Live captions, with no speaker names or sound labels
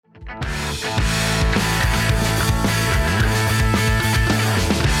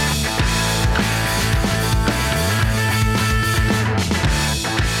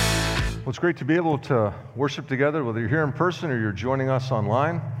great to be able to worship together, whether you're here in person or you're joining us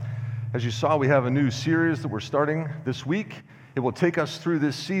online. As you saw, we have a new series that we're starting this week. It will take us through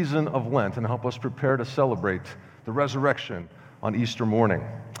this season of Lent and help us prepare to celebrate the resurrection on Easter morning.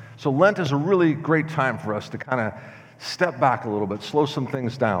 So Lent is a really great time for us to kind of step back a little bit, slow some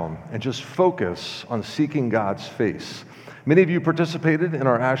things down, and just focus on seeking God's face. Many of you participated in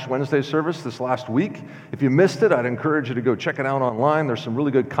our Ash Wednesday service this last week. If you missed it, I'd encourage you to go check it out online. There's some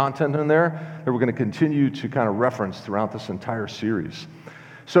really good content in there that we're going to continue to kind of reference throughout this entire series.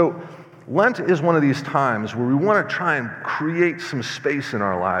 So Lent is one of these times where we want to try and create some space in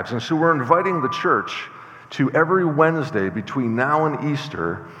our lives. And so we're inviting the church to every Wednesday between now and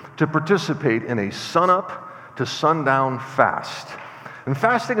Easter to participate in a sun-up to sundown fast. And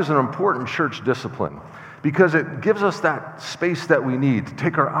fasting is an important church discipline, because it gives us that space that we need to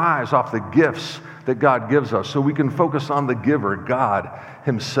take our eyes off the gifts that God gives us so we can focus on the giver, God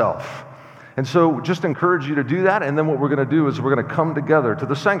himself. And so just encourage you to do that, and then what we're going to do is we're going to come together to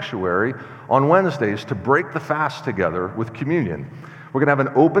the sanctuary on Wednesdays to break the fast together with communion. We're going to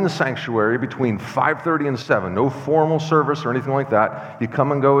have an open sanctuary between 5:30 and 7, no formal service or anything like that. You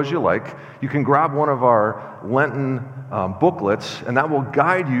come and go as you like. You can grab one of our Lenten booklets, and that will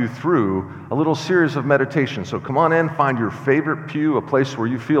guide you through a little series of meditations. So come on in, find your favorite pew, a place where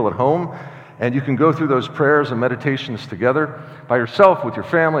you feel at home, and you can go through those prayers and meditations together by yourself, with your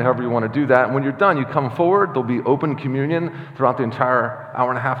family, however you want to do that. And when you're done, you come forward. There'll be open communion throughout the entire hour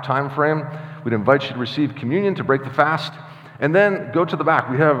and a half time frame. We'd invite you to receive communion to break the fast. And then go to the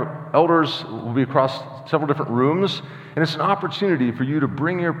back. We have elders will be across several different rooms, and it's an opportunity for you to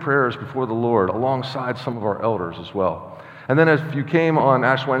bring your prayers before the Lord alongside some of our elders as well. And then if you came on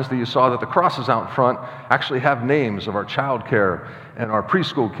Ash Wednesday, you saw that the crosses out front actually have names of our child care and our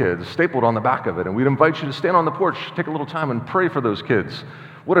preschool kids stapled on the back of it. And we'd invite you to stand on the porch, take a little time and pray for those kids.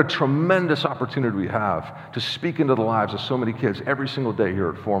 What a tremendous opportunity we have to speak into the lives of so many kids every single day here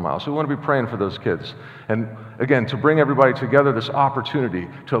at 4 Mile. So we want to be praying for those kids. And again, to bring everybody together, this opportunity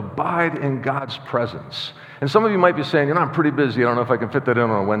to abide in God's presence. And some of you might be saying, I'm pretty busy. I don't know if I can fit that in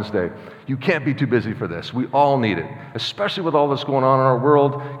on a Wednesday. You can't be too busy for this. We all need it, especially with all this going on in our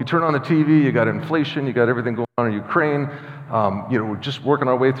world. You turn on the TV, you got inflation, you got everything going on in Ukraine. We're just working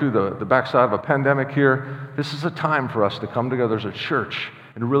our way through the backside of a pandemic here. This is a time for us to come together as a church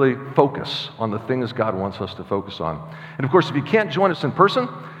and really focus on the things God wants us to focus on. And of course, if you can't join us in person,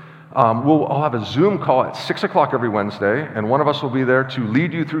 we'll all have a Zoom call at 6 o'clock every Wednesday, and one of us will be there to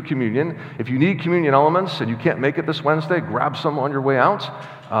lead you through communion. If you need communion elements and you can't make it this Wednesday, grab some on your way out.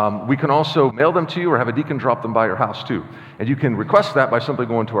 We can also mail them to you or have a deacon drop them by your house too. And you can request that by simply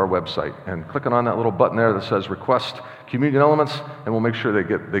going to our website and clicking on that little button there that says request communion elements, and we'll make sure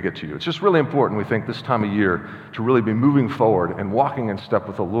they get to you. It's just really important, we think, this time of year to really be moving forward and walking in step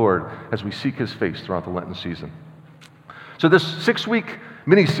with the Lord as we seek his face throughout the Lenten season. So this 6-week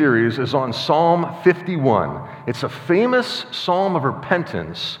mini-series is on Psalm 51. It's a famous psalm of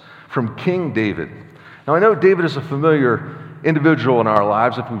repentance from King David. Now, I know David is a familiar individual in our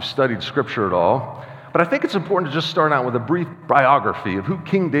lives if we've studied Scripture at all, but I think it's important to just start out with a brief biography of who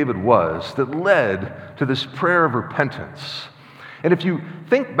King David was that led to this prayer of repentance. And if you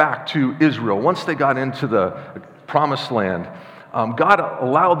think back to Israel, once they got into the Promised Land, God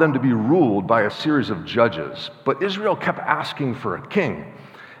allowed them to be ruled by a series of judges, but Israel kept asking for a king.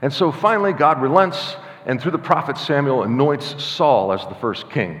 And so finally, God relents, and through the prophet Samuel anoints Saul as the first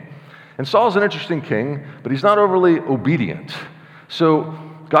king. And Saul's an interesting king, but he's not overly obedient. So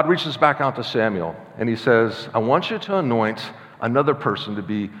God reaches back out to Samuel, and he says, I want you to anoint another person to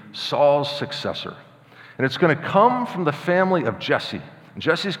be Saul's successor. And it's going to come from the family of Jesse. And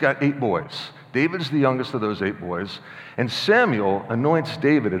Jesse's got 8 boys. David's the youngest of those 8 boys. And Samuel anoints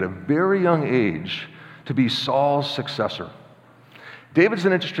David at a very young age to be Saul's successor. David's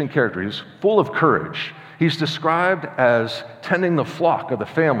an interesting character. He's full of courage. He's described as tending the flock of the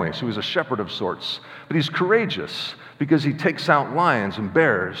family, so he's a shepherd of sorts. But he's courageous because he takes out lions and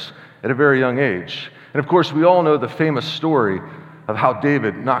bears at a very young age. And of course, we all know the famous story of how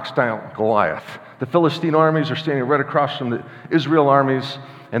David knocks down Goliath. The Philistine armies are standing right across from the Israel armies,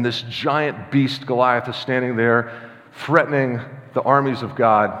 and this giant beast, Goliath, is standing there threatening the armies of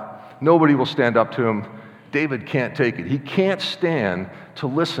God. Nobody will stand up to him. David can't take it. He can't stand to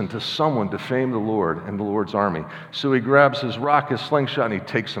listen to someone defame the Lord and the Lord's army. So he grabs his rock, his slingshot, and he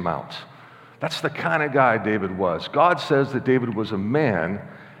takes him out. That's the kind of guy David was. God says that David was a man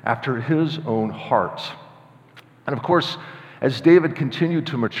after his own heart. And of course, as David continued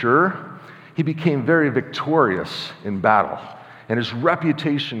to mature, he became very victorious in battle, and his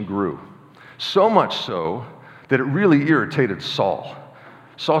reputation grew. So much so that it really irritated Saul.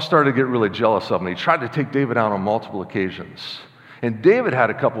 Saul started to get really jealous of him. He tried to take David out on multiple occasions. And David had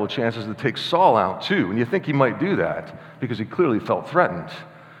a couple of chances to take Saul out too. And you think he might do that because he clearly felt threatened.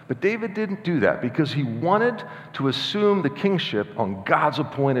 But David didn't do that because he wanted to assume the kingship on God's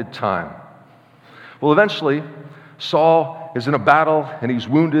appointed time. Well, eventually, Saul is in a battle and he's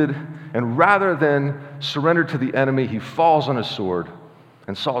wounded. And rather than surrender to the enemy, he falls on his sword.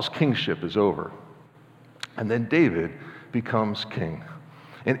 And Saul's kingship is over. And then David becomes king.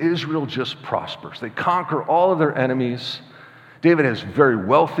 And Israel just prospers. They conquer all of their enemies. David is very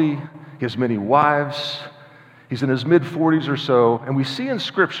wealthy. He has many wives. He's in his mid-40s or so. And we see in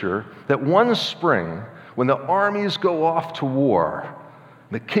Scripture that one spring, when the armies go off to war,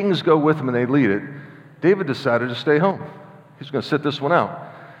 the kings go with them and they lead it, David decided to stay home. He's going to sit this one out.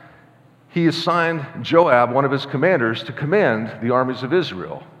 He assigned Joab, one of his commanders, to command the armies of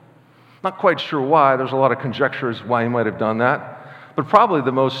Israel. Not quite sure why. There's a lot of conjectures why he might have done that. But probably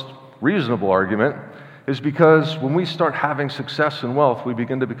the most reasonable argument is because when we start having success and wealth, we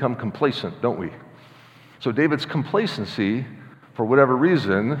begin to become complacent, don't we? So David's complacency, for whatever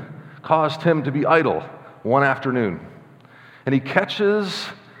reason, caused him to be idle one afternoon. And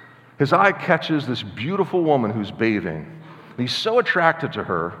his eye catches this beautiful woman who's bathing. And he's so attracted to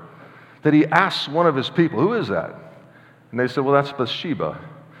her that he asks one of his people, "Who is that?" And they said, "Well, that's Bathsheba.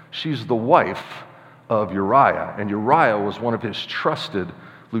 She's the wife of Uriah." And Uriah was one of his trusted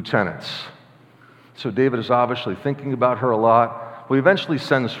lieutenants. So David is obviously thinking about her a lot. Well, he eventually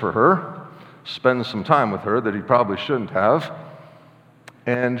sends for her, spends some time with her that he probably shouldn't have,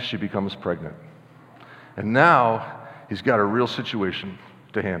 and she becomes pregnant. And now he's got a real situation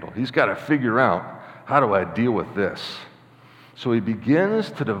to handle. He's got to figure out, how do I deal with this? So he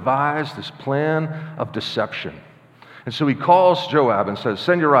begins to devise this plan of deception. And so he calls Joab and says,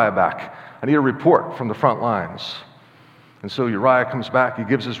 "Send Uriah back. I need a report from the front lines." And so Uriah comes back, he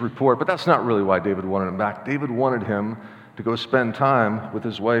gives his report, but that's not really why David wanted him back. David wanted him to go spend time with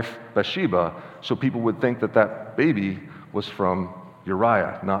his wife Bathsheba so people would think that that baby was from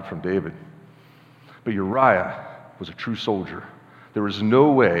Uriah, not from David. But Uriah was a true soldier. There was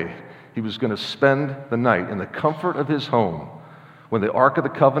no way he was going to spend the night in the comfort of his home when the Ark of the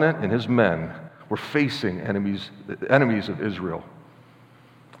Covenant and his men were facing the enemies of Israel.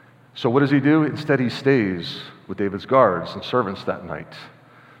 So what does he do? Instead, he stays with David's guards and servants that night.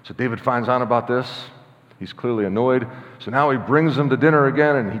 So David finds out about this. He's clearly annoyed. So now he brings them to dinner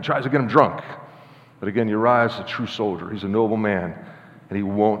again, and he tries to get them drunk. But again, Uriah is a true soldier. He's a noble man, and he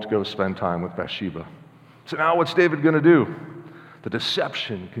won't go spend time with Bathsheba. So now what's David going to do? The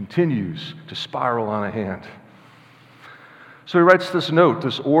deception continues to spiral on a hand. So he writes this note,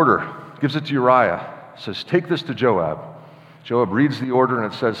 this order, gives it to Uriah. Says, "Take this to Joab." Joab reads the order,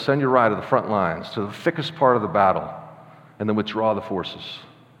 and it says, "Send Uriah to the front lines, to the thickest part of the battle, and then withdraw the forces."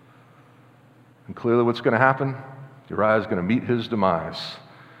 And clearly what's going to happen? Uriah is going to meet his demise.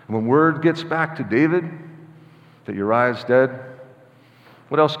 And when word gets back to David that Uriah is dead,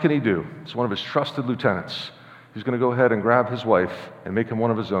 what else can he do? It's one of his trusted lieutenants. He's going to go ahead and grab his wife and make him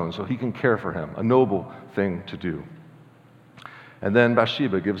one of his own so he can care for him, a noble thing to do. And then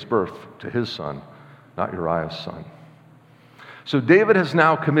Bathsheba gives birth to his son, not Uriah's son. So David has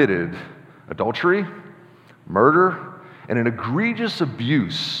now committed adultery, murder, and an egregious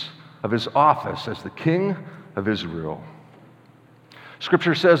abuse of his office as the king of Israel.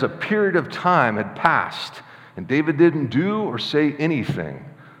 Scripture says a period of time had passed, and David didn't do or say anything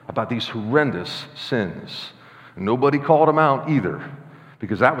about these horrendous sins. Nobody called him out either,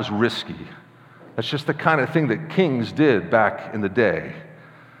 because that was risky. That's just the kind of thing that kings did back in the day.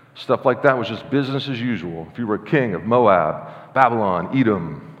 Stuff like that was just business as usual. If you were a king of Moab, Babylon,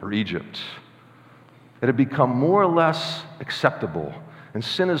 Edom, or Egypt, it had become more or less acceptable. And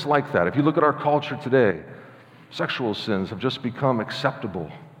sin is like that. If you look at our culture today, sexual sins have just become acceptable.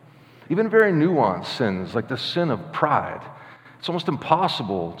 Even very nuanced sins, like the sin of pride. It's almost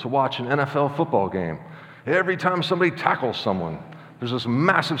impossible to watch an NFL football game. Every time somebody tackles someone, there's this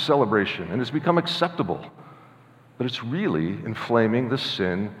massive celebration, and it's become acceptable. But it's really inflaming the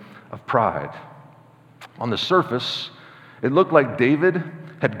sin of pride. On the surface, it looked like David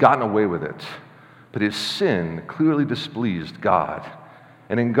had gotten away with it, but his sin clearly displeased God.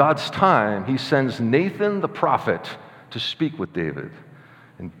 And in God's time, he sends Nathan the prophet to speak with David.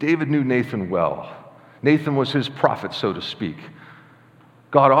 And David knew Nathan well. Nathan was his prophet, so to speak.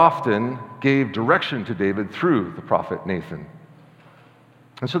 God often gave direction to David through the prophet Nathan.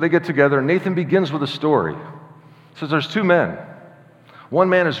 And so they get together, and Nathan begins with a story. He says there's two men. One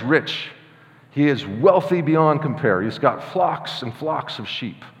man is rich. He is wealthy beyond compare. He's got flocks and flocks of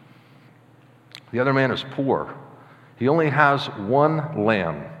sheep. The other man is poor. He only has one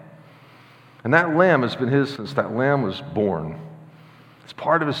lamb. And that lamb has been his since that lamb was born. It's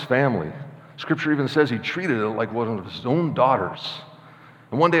part of his family. Scripture even says he treated it like one of his own daughters.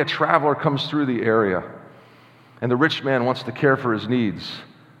 And one day a traveler comes through the area, and the rich man wants to care for his needs.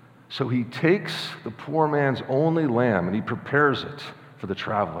 So he takes the poor man's only lamb and he prepares it for the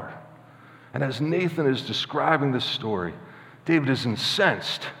traveler. And as Nathan is describing this story, David is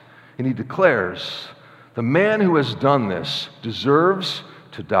incensed, and he declares, "The man who has done this deserves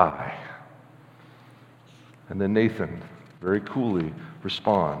to die." And then Nathan very coolly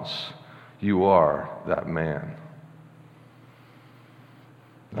responds, "You are that man."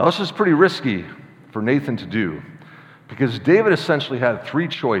 Now, this is pretty risky for Nathan to do, because David essentially had three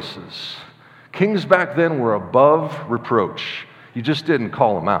choices. Kings back then were above reproach. You just didn't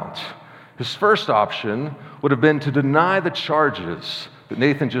call them out. His first option would have been to deny the charges that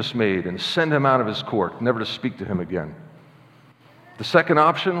Nathan just made and send him out of his court, never to speak to him again. The second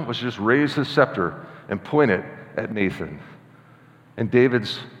option was just raise his scepter and point it at Nathan. And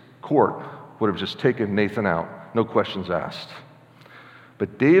David's court would have just taken Nathan out, no questions asked.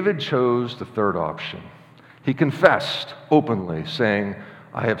 But David chose the third option. He confessed openly, saying,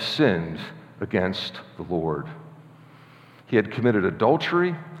 "I have sinned against the Lord." He had committed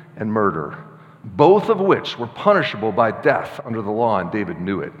adultery and murder, both of which were punishable by death under the law, and David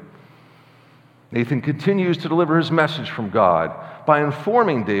knew it. Nathan continues to deliver his message from God by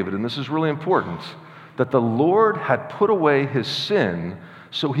informing David, and this is really important, that the Lord had put away his sin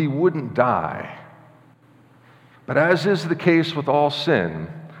so he wouldn't die. But as is the case with all sin,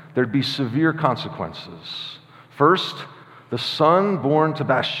 there'd be severe consequences. First, the son born to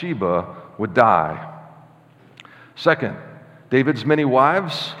Bathsheba would die. Second, David's many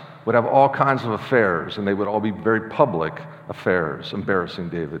wives would have all kinds of affairs, and they would all be very public affairs, embarrassing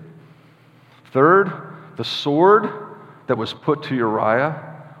David. Third, the sword that was put to Uriah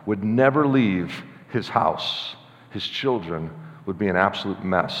would never leave his house. His children would be an absolute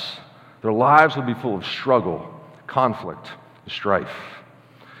mess. Their lives would be full of struggle, conflict, and strife.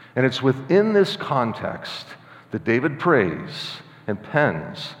 And it's within this context that David prays and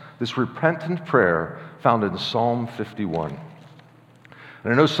pens this repentant prayer found in Psalm 51.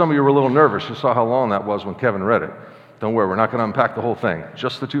 And I know some of you were a little nervous. You saw how long that was when Kevin read it. Don't worry, we're not going to unpack the whole thing,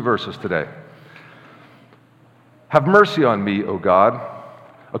 just the 2 verses today. "Have mercy on me, O God,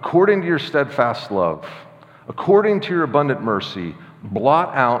 according to your steadfast love. According to your abundant mercy,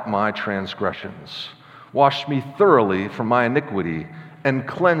 blot out my transgressions. Wash me thoroughly from my iniquity and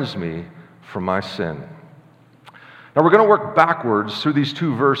cleanse me from my sin." Now, we're going to work backwards through these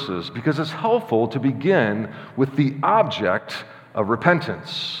 2 verses because it's helpful to begin with the object of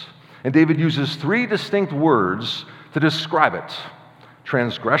repentance. And David uses 3 distinct words to describe it: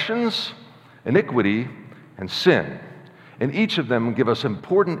 transgressions, iniquity, and sin. And each of them give us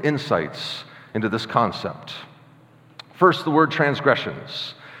important insights into this concept. First, the word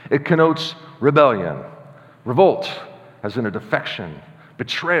transgressions. It connotes rebellion, revolt, as in a defection,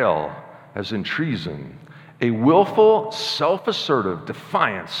 betrayal, as in treason, a willful, self-assertive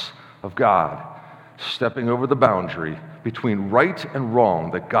defiance of God, stepping over the boundary between right and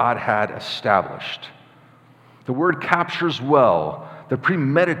wrong that God had established. The word captures well the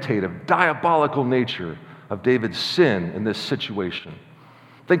premeditative, diabolical nature of David's sin in this situation.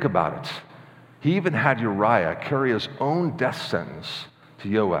 Think about it. He even had Uriah carry his own death sentence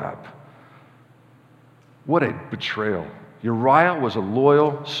to Joab. What a betrayal. Uriah was a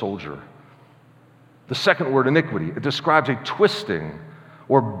loyal soldier. The second word, iniquity, it describes a twisting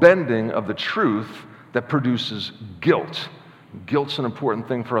or bending of the truth that produces guilt. Guilt's an important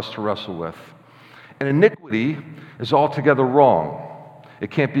thing for us to wrestle with. And iniquity is altogether wrong.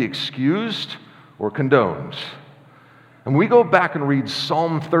 It can't be excused or condoned. And when we go back and read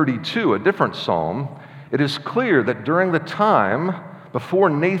Psalm 32, a different psalm, it is clear that during the time before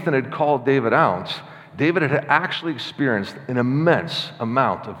Nathan had called David out, David had actually experienced an immense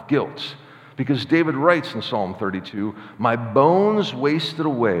amount of guilt. Because David writes in Psalm 32, "My bones wasted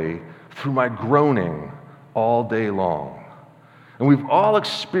away through my groaning all day long." And we've all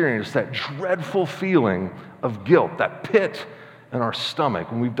experienced that dreadful feeling of guilt, that pit in our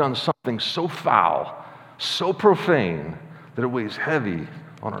stomach when we've done something so foul, so profane, that it weighs heavy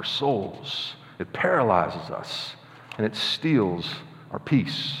on our souls. It paralyzes us, and it steals our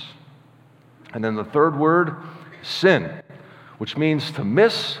peace. And then the third word, sin, which means to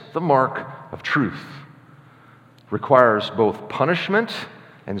miss the mark of truth. Requires both punishment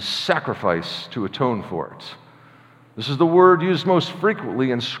and sacrifice to atone for it. This is the word used most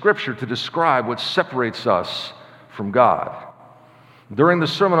frequently in Scripture to describe what separates us from God. During the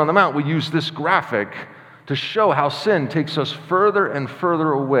Sermon on the Mount, we use this graphic to show how sin takes us further and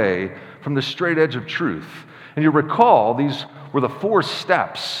further away from the straight edge of truth. And you recall, these were the 4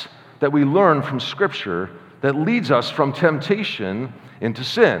 steps that we learned from Scripture that leads us from temptation into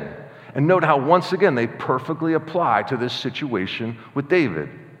sin. And note how, once again, they perfectly apply to this situation with David.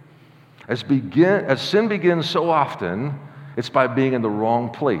 As sin begins so often, it's by being in the wrong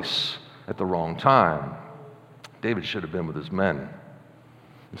place at the wrong time. David should have been with his men.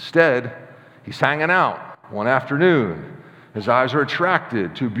 Instead, he's hanging out one afternoon. His eyes are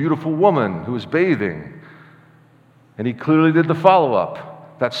attracted to a beautiful woman who is bathing. And he clearly did the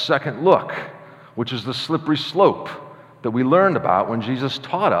follow-up, that second look, which is the slippery slope that we learned about when Jesus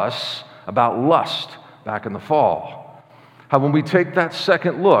taught us about lust back in the fall. How when we take that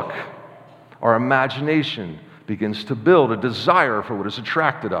second look, our imagination begins to build a desire for what has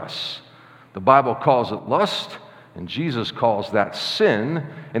attracted us. The Bible calls it lust, and Jesus calls that sin,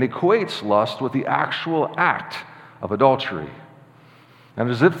 and equates lust with the actual act of adultery. And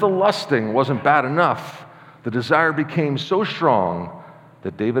as if the lusting wasn't bad enough, the desire became so strong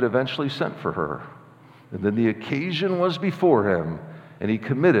that David eventually sent for her. And then the occasion was before him, and he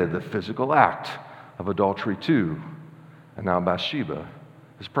committed the physical act of adultery too. And now Bathsheba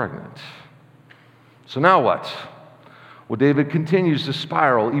is pregnant. So now what? Well, David continues to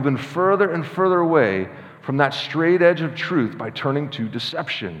spiral even further and further away from that straight edge of truth by turning to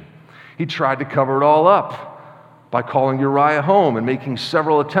deception. He tried to cover it all up by calling Uriah home and making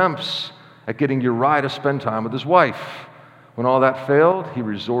several attempts at getting Uriah to spend time with his wife. When all that failed, he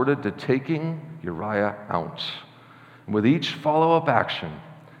resorted to taking Uriah out. And with each follow-up action,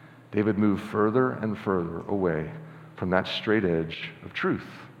 David moved further and further away from that straight edge of truth.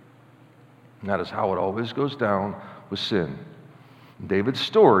 And that is how it always goes down with sin. David's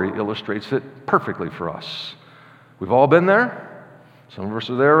story illustrates it perfectly for us. We've all been there. Some of us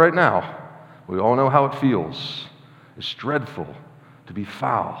are there right now. We all know how it feels. It's dreadful to be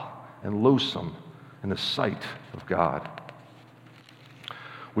foul and loathsome in the sight of God.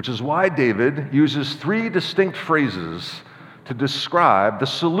 Which is why David uses 3 distinct phrases to describe the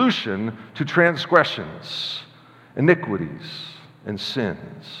solution to transgressions, iniquities, and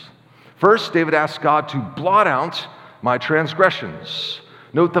sins. First, David asks God to blot out my transgressions.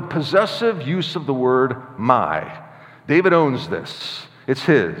 Note the possessive use of the word my. David owns this. It's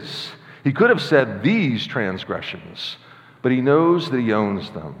his. He could have said these transgressions, but he knows that he owns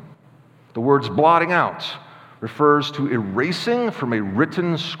them. The words blotting out refers to erasing from a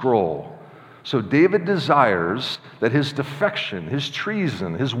written scroll. So David desires that his defection, his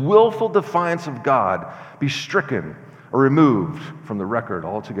treason, his willful defiance of God be stricken or removed from the record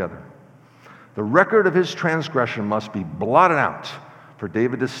altogether. The record of his transgression must be blotted out for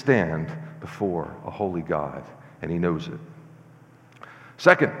David to stand before a holy God, and he knows it.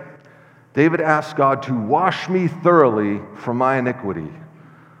 Second, David asks God to wash me thoroughly from my iniquity.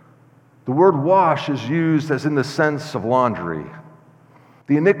 The word wash is used as in the sense of laundry.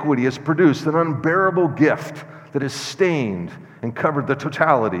 The iniquity has produced an unbearable gift that has stained and covered the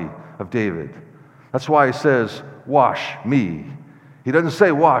totality of David. That's why he says, wash me. He doesn't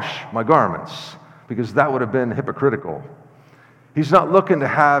say wash my garments, because that would have been hypocritical. He's not looking to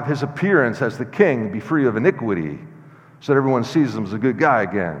have his appearance as the king be free of iniquity so that everyone sees him as a good guy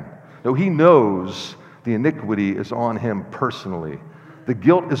again. No, he knows the iniquity is on him personally. The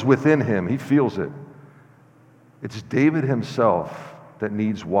guilt is within him. He feels it. It's David himself that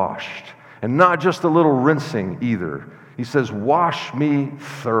needs washed. And not just a little rinsing either. He says, wash me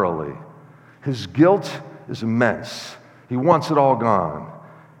thoroughly. His guilt is immense. He wants it all gone.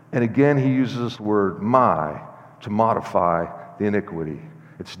 And again, he uses the word my to modify the iniquity.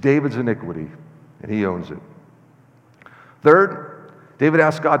 It's David's iniquity, and he owns it. Third, David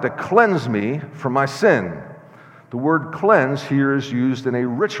asks God to cleanse me from my sin. The word cleanse here is used in a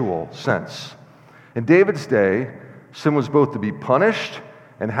ritual sense. In David's day, sin was both to be punished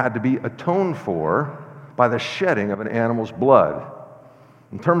and had to be atoned for by the shedding of an animal's blood.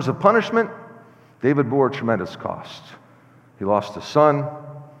 In terms of punishment, David bore a tremendous cost. He lost a son,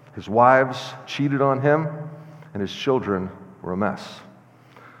 his wives cheated on him, and his children were a mess.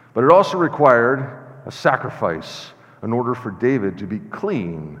 But it also required a sacrifice in order for David to be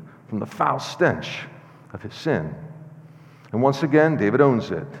clean from the foul stench of his sin. And once again, David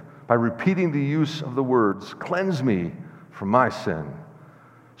owns it by repeating the use of the words, cleanse me from my sin.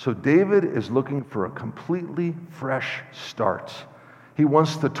 So David is looking for a completely fresh start. He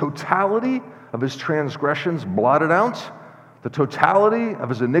wants the totality of his transgressions blotted out, the totality of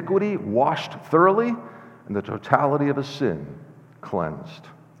his iniquity washed thoroughly, and the totality of his sin cleansed.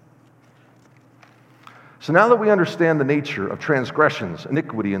 So now that we understand the nature of transgressions,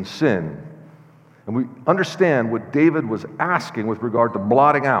 iniquity, and sin, and we understand what David was asking with regard to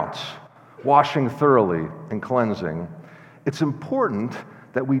blotting out, washing thoroughly, and cleansing, it's important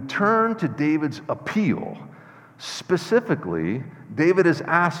that we turn to David's appeal. Specifically, David is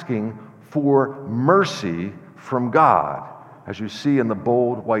asking for mercy from God, as you see in the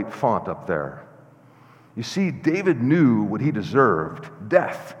bold white font up there. You see, David knew what he deserved,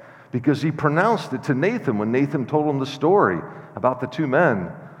 death, because he pronounced it to Nathan when Nathan told him the story about the two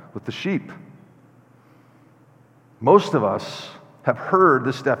men with the sheep. Most of us have heard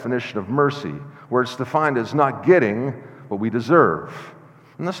this definition of mercy, where it's defined as not getting what we deserve.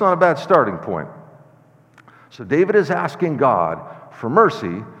 And that's not a bad starting point. So David is asking God for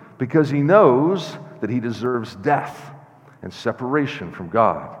mercy because he knows that he deserves death and separation from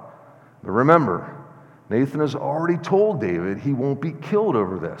God. But remember, Nathan has already told David he won't be killed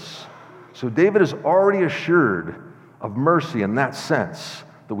over this. So David is already assured of mercy in that sense,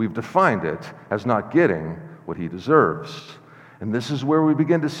 that we've defined it as not getting what he deserves. And this is where we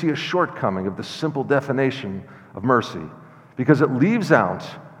begin to see a shortcoming of the simple definition of mercy, because it leaves out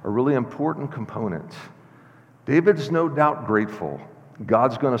a really important component. David's no doubt grateful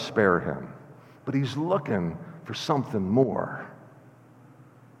God's going to spare him, but he's looking for something more.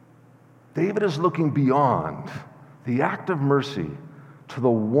 David is looking beyond the act of mercy to the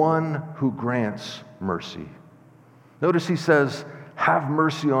one who grants mercy. Notice he says, "Have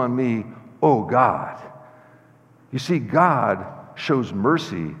mercy on me, O God." You see, God shows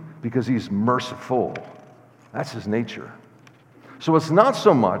mercy because he's merciful. That's his nature. So it's not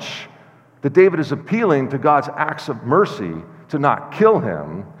so much that David is appealing to God's acts of mercy to not kill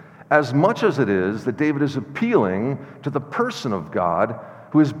him, as much as it is that David is appealing to the person of God,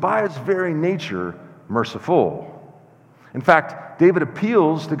 who is by its very nature merciful. In fact, David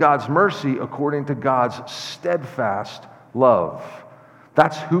appeals to God's mercy according to God's steadfast love.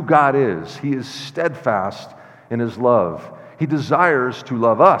 That's who God is. He is steadfast in his love. He desires to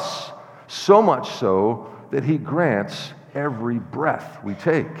love us, so much so that he grants every breath we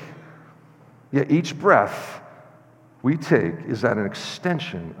take. Yet each breath we take is an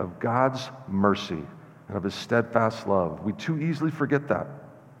extension of God's mercy and of his steadfast love. We too easily forget that.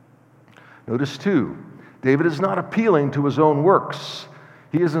 Notice too, David is not appealing to his own works.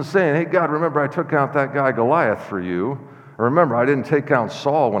 He isn't saying, "Hey God, remember I took out that guy Goliath for you. Or remember, I didn't take out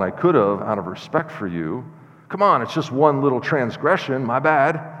Saul when I could have out of respect for you. Come on, it's just one little transgression, my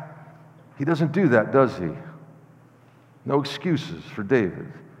bad." He doesn't do that, does he? No excuses for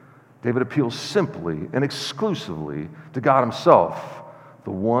David. David appeals simply and exclusively to God himself,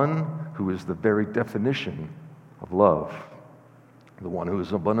 the one who is the very definition of love, the one who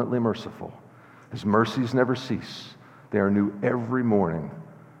is abundantly merciful. His mercies never cease. They are new every morning,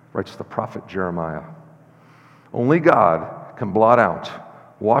 writes the prophet Jeremiah. Only God can blot out,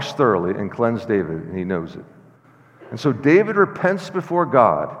 wash thoroughly, and cleanse David, and he knows it. And so David repents before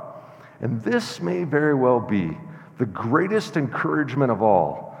God, and this may very well be the greatest encouragement of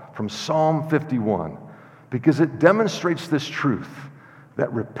all from Psalm 51, because it demonstrates this truth,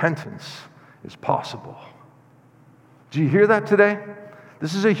 that repentance is possible. Do you hear that today?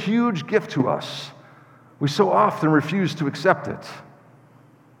 This is a huge gift to us. We so often refuse to accept it.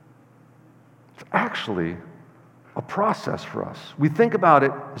 It's actually a process for us. We think about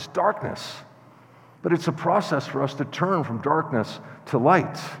it as darkness, but it's a process for us to turn from darkness to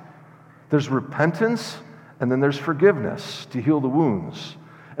light. There's repentance, and then there's forgiveness to heal the wounds.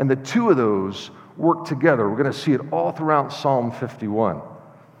 And the two of those work together. We're going to see it all throughout Psalm 51.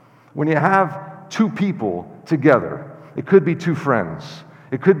 When you have two people together, it could be two friends.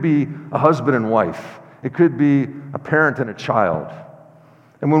 It could be a husband and wife. It could be a parent and a child.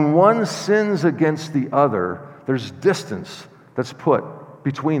 And when one sins against the other, there's distance that's put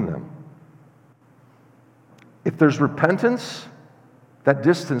between them. If there's repentance, that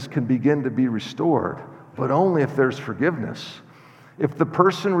distance can begin to be restored, but only if there's forgiveness. If the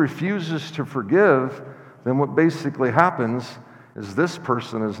person refuses to forgive, then what basically happens is this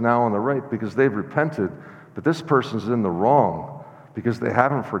person is now in the right because they've repented, but this person's in the wrong because they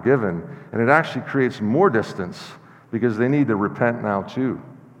haven't forgiven. And it actually creates more distance because they need to repent now too.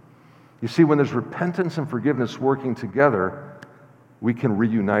 You see, when there's repentance and forgiveness working together, we can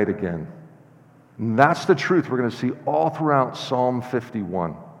reunite again. And that's the truth we're going to see all throughout Psalm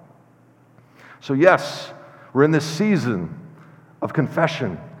 51. So yes, we're in this season of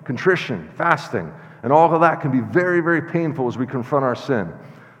confession, contrition, fasting, and all of that can be very, very painful as we confront our sin.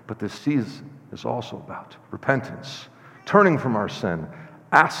 But this season is also about repentance, turning from our sin,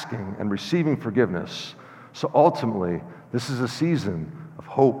 asking and receiving forgiveness. So ultimately, this is a season of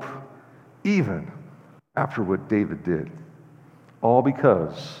hope, even after what David did. All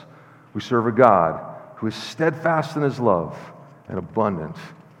because We serve a God who is steadfast in his love and abundant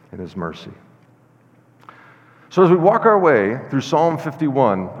in his mercy. So as we walk our way through Psalm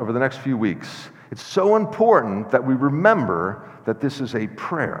 51 over the next few weeks, it's so important that we remember that this is a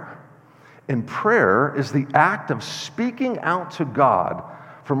prayer. And prayer is the act of speaking out to God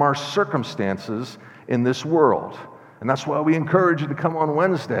from our circumstances in this world. And that's why we encourage you to come on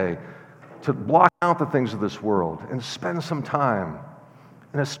Wednesday to block out the things of this world and spend some time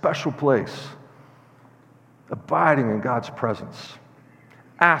in a special place, abiding in God's presence,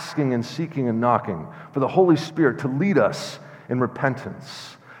 asking and seeking and knocking for the Holy Spirit to lead us in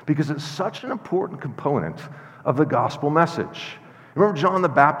repentance, because it's such an important component of the gospel message. Remember John the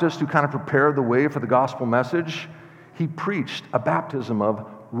Baptist, who kind of prepared the way for the gospel message? He preached a baptism of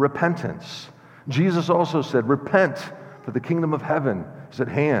repentance. Jesus also said, repent, for the kingdom of heaven is at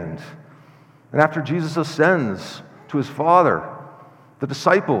hand. And after Jesus ascends to his Father, the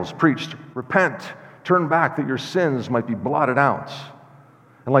disciples preached, repent, turn back that your sins might be blotted out.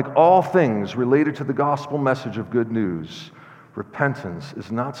 And like all things related to the gospel message of good news, repentance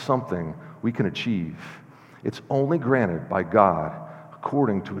is not something we can achieve. It's only granted by God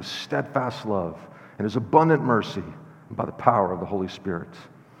according to his steadfast love and his abundant mercy and by the power of the Holy Spirit.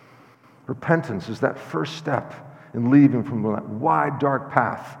 Repentance is that first step in leaving from that wide, dark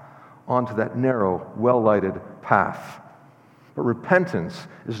path onto that narrow, well-lighted path. But repentance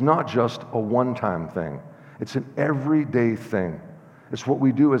is not just a one-time thing. It's an everyday thing. It's what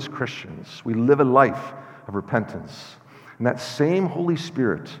we do as Christians. We live a life of repentance. And that same Holy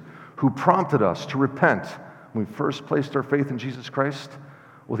Spirit who prompted us to repent when we first placed our faith in Jesus Christ,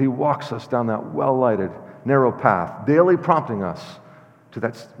 well, he walks us down that well-lighted, narrow path, daily prompting us to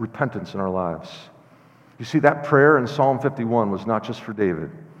that repentance in our lives. You see, that prayer in Psalm 51 was not just for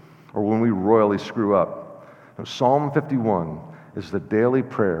David or when we royally screw up. No, Psalm 51 is the daily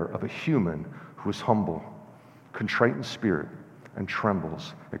prayer of a human who is humble, contrite in spirit, and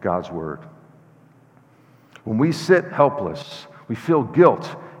trembles at God's word. When we sit helpless, we feel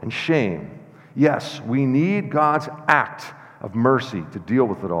guilt and shame. Yes, we need God's act of mercy to deal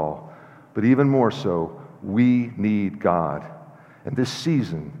with it all, but even more so, we need God. And this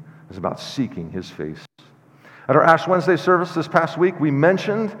season is about seeking his face. At our Ash Wednesday service this past week, we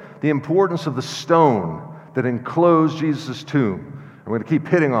mentioned the importance of the stone that enclosed Jesus' tomb. And we're going to keep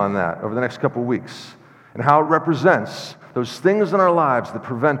hitting on that over the next couple of weeks, and how it represents those things in our lives that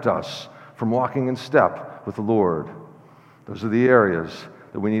prevent us from walking in step with the Lord. Those are the areas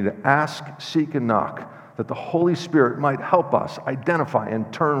that we need to ask, seek, and knock, that the Holy Spirit might help us identify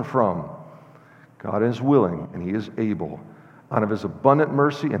and turn from. God is willing and he is able, out of his abundant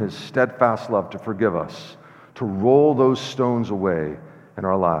mercy and his steadfast love, to forgive us, to roll those stones away in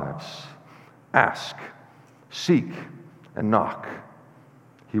our lives. Ask, seek, and knock.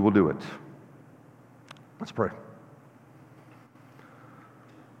 He will do it. Let's pray.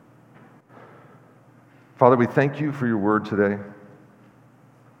 Father, we thank you for your word today.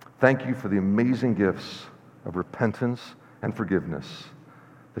 Thank you for the amazing gifts of repentance and forgiveness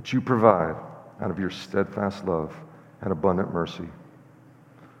that you provide out of your steadfast love and abundant mercy.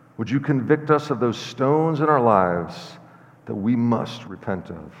 Would you convict us of those stones in our lives that we must repent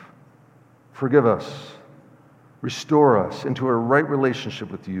of? Forgive us. Restore us into a right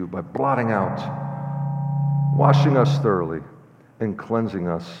relationship with you by blotting out, washing us thoroughly, and cleansing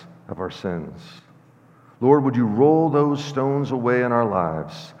us of our sins. Lord, would you roll those stones away in our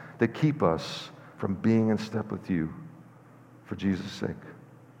lives that keep us from being in step with you, for Jesus' sake.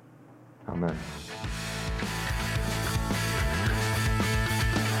 Amen.